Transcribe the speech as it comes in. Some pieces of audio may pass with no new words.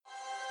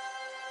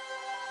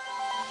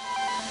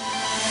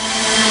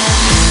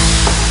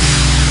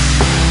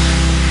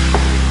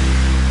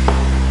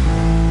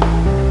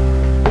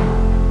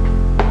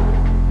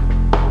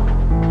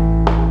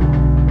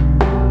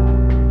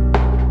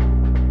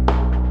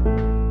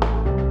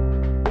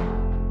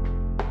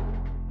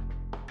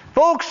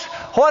Folks,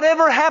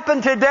 whatever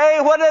happened today,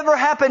 whatever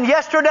happened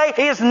yesterday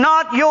is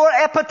not your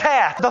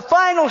epitaph. The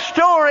final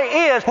story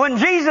is when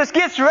Jesus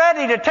gets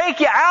ready to take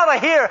you out of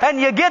here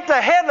and you get to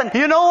heaven,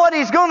 you know what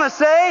He's going to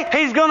say?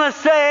 He's going to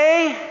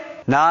say,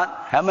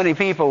 not how many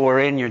people were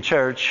in your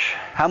church,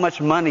 how much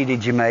money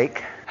did you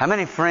make, how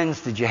many friends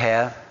did you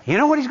have? You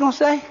know what He's going to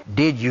say?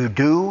 Did you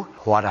do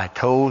what I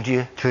told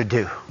you to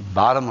do?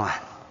 Bottom line.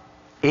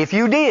 If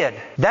you did,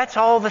 that's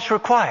all that's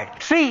required.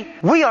 See,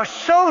 we are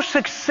so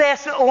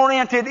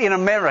success-oriented in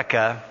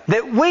America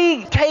that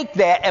we take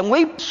that and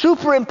we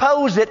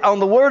superimpose it on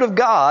the Word of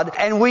God,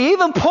 and we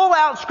even pull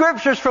out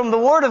scriptures from the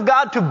Word of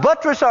God to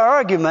buttress our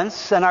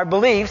arguments and our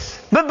beliefs.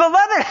 But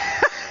beloved,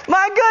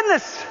 my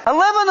goodness,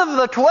 11 of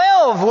the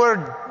 12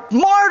 were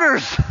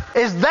martyrs.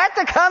 Is that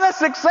the kind of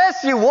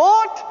success you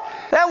want?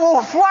 That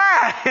won't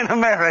fly in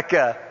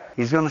America.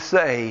 He's going to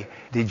say,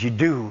 did you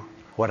do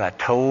what I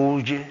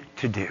told you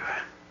to do?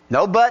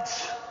 No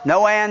buts,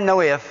 no and,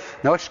 no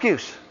if, no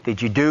excuse.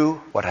 Did you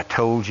do what I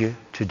told you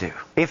to do?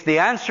 If the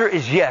answer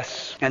is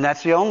yes, and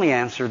that's the only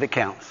answer that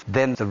counts,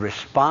 then the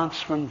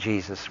response from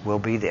Jesus will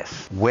be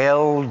this.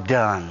 Well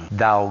done,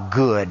 thou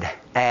good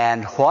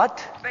and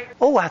what?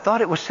 Oh, I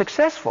thought it was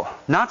successful.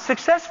 Not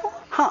successful?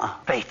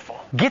 Faithful.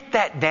 Get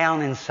that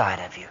down inside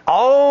of you.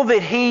 All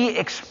that He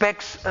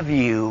expects of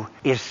you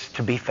is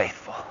to be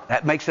faithful.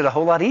 That makes it a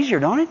whole lot easier,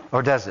 don't it?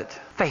 Or does it?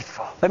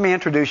 Faithful. Let me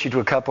introduce you to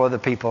a couple other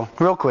people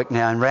real quick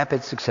now in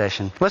rapid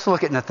succession. Let's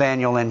look at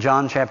Nathanael in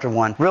John chapter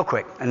 1 real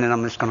quick, and then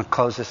I'm just going to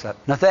close this up.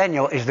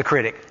 Nathanael is the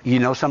critic. You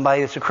know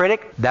somebody that's a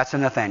critic? That's a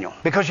Nathanael.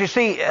 Because you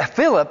see,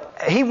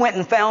 Philip, he went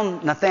and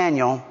found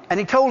Nathanael, and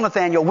he told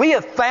Nathanael, we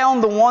have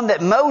found the one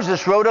that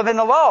Moses wrote of in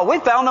the law. We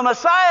found the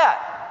Messiah.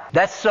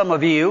 That's some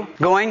of you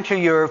going to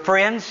your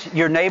friends,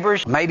 your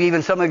neighbors, maybe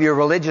even some of your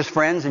religious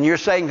friends, and you're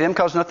saying to them,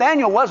 because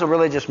Nathanael was a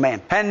religious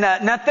man. And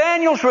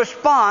Nathanael's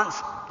response,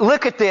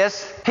 look at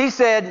this. He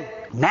said,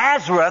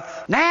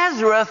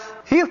 Nazareth,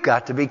 you've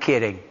got to be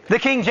kidding. The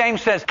King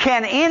James says,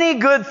 can any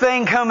good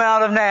thing come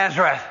out of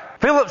Nazareth?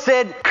 Philip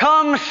said,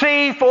 come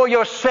see for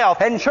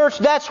yourself. And church,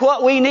 that's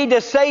what we need to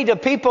say to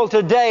people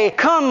today.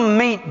 Come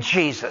meet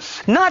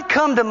Jesus. Not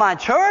come to my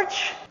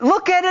church.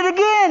 Look at it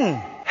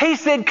again. He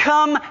said,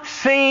 come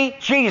see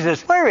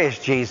Jesus. Where is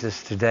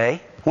Jesus today?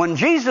 When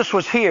Jesus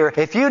was here,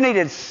 if you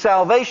needed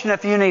salvation,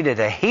 if you needed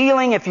a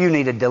healing, if you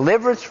needed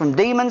deliverance from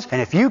demons, and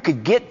if you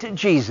could get to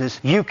Jesus,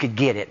 you could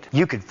get it.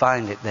 You could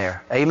find it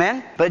there.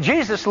 Amen? But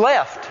Jesus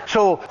left.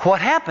 So what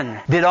happened?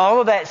 Did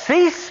all of that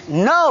cease?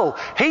 No.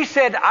 He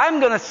said, I'm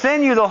going to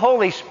send you the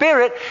Holy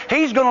Spirit.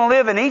 He's going to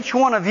live in each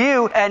one of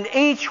you, and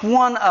each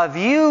one of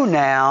you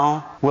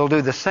now will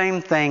do the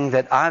same thing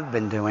that I've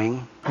been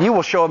doing. You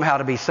will show them how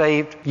to be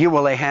saved. You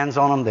will lay hands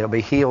on them. They'll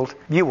be healed.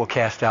 You will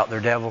cast out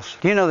their devils.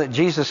 Do you know that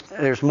Jesus,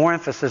 there's more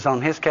emphasis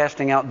on His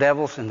casting out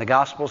devils in the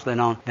Gospels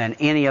than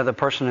any other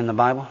person in the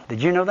Bible?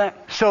 Did you know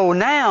that? So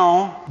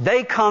now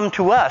they come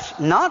to us,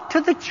 not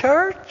to the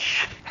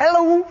church.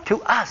 Hello,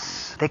 to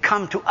us. They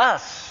come to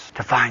us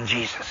to find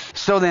Jesus.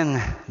 So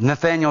then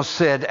Nathanael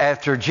said,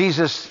 after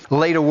Jesus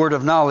laid a word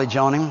of knowledge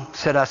on him,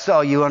 said, I saw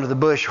you under the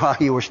bush while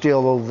you were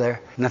still over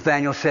there.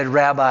 Nathanael said,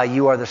 Rabbi,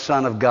 you are the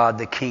Son of God,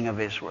 the King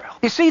of Israel.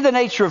 You see the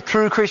nature of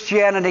true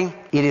Christianity?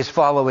 It is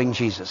following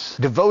Jesus,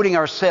 devoting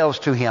ourselves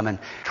to Him and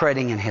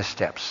treading in His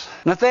steps.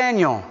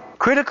 Nathanael,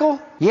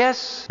 critical?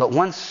 Yes. But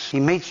once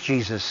he meets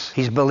Jesus,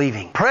 he's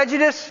believing.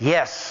 Prejudice?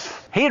 Yes.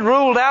 He'd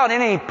ruled out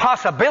any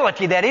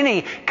possibility that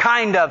any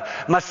kind of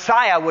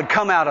Messiah would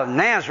come out of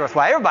Nazareth.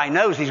 Well, everybody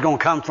knows He's going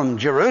to come from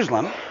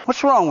Jerusalem.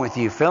 What's wrong with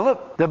you,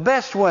 Philip? The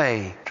best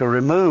way to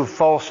remove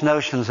false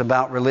notions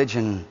about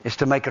religion is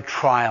to make a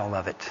trial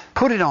of it.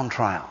 Put it on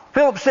trial.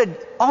 Philip said,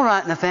 all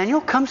right, Nathanael,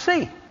 come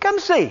see. Come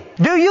see.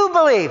 Do you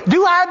believe?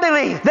 Do I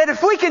believe that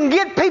if we can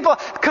get people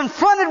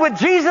confronted with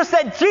Jesus,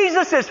 that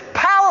Jesus is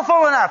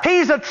powerful enough,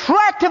 He's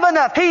attractive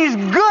enough, He's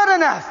good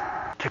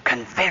enough to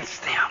convince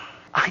them?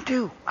 I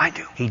do.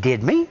 He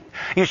did me.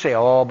 You say,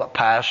 oh, but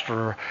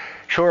Pastor,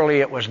 surely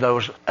it was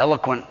those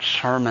eloquent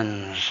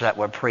sermons that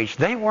were preached.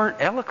 They weren't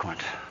eloquent.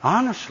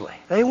 Honestly,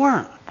 they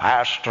weren't.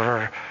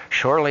 Pastor,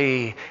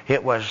 surely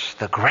it was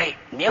the great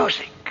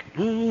music.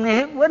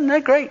 It wasn't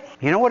that great.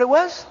 You know what it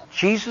was?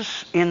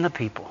 Jesus in the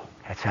people.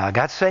 That's how I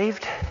got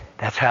saved.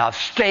 That's how I've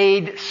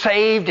stayed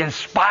saved in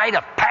spite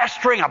of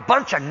pastoring a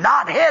bunch of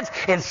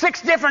knotheads in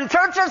 6 different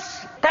churches.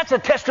 That's a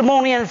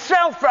testimony in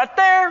itself right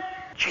there.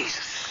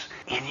 Jesus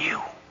in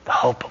you, the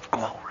hope of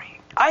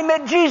glory. I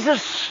met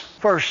Jesus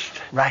first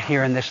right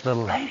here in this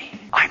little lady.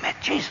 I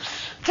met Jesus.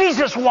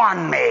 Jesus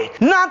won me,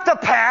 not the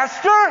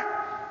pastor.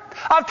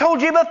 I've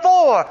told you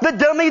before, the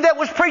dummy that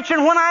was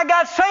preaching when I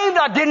got saved,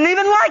 I didn't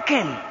even like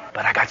him.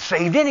 But I got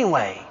saved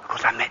anyway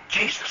because I met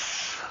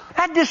Jesus.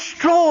 That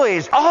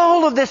destroys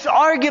all of this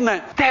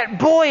argument that,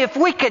 boy, if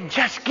we could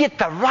just get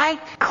the right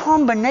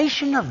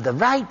combination of the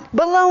right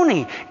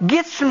baloney,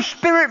 get some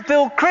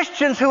Spirit-filled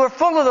Christians who are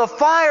full of the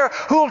fire,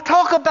 who will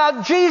talk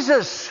about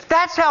Jesus.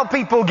 That's how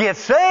people get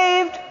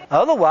saved.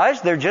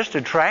 Otherwise, they're just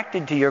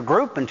attracted to your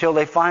group until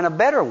they find a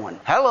better one.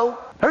 Hello.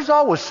 There's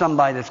always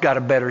somebody that's got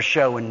a better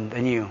show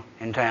than you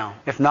in town.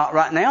 If not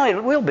right now,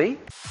 it will be.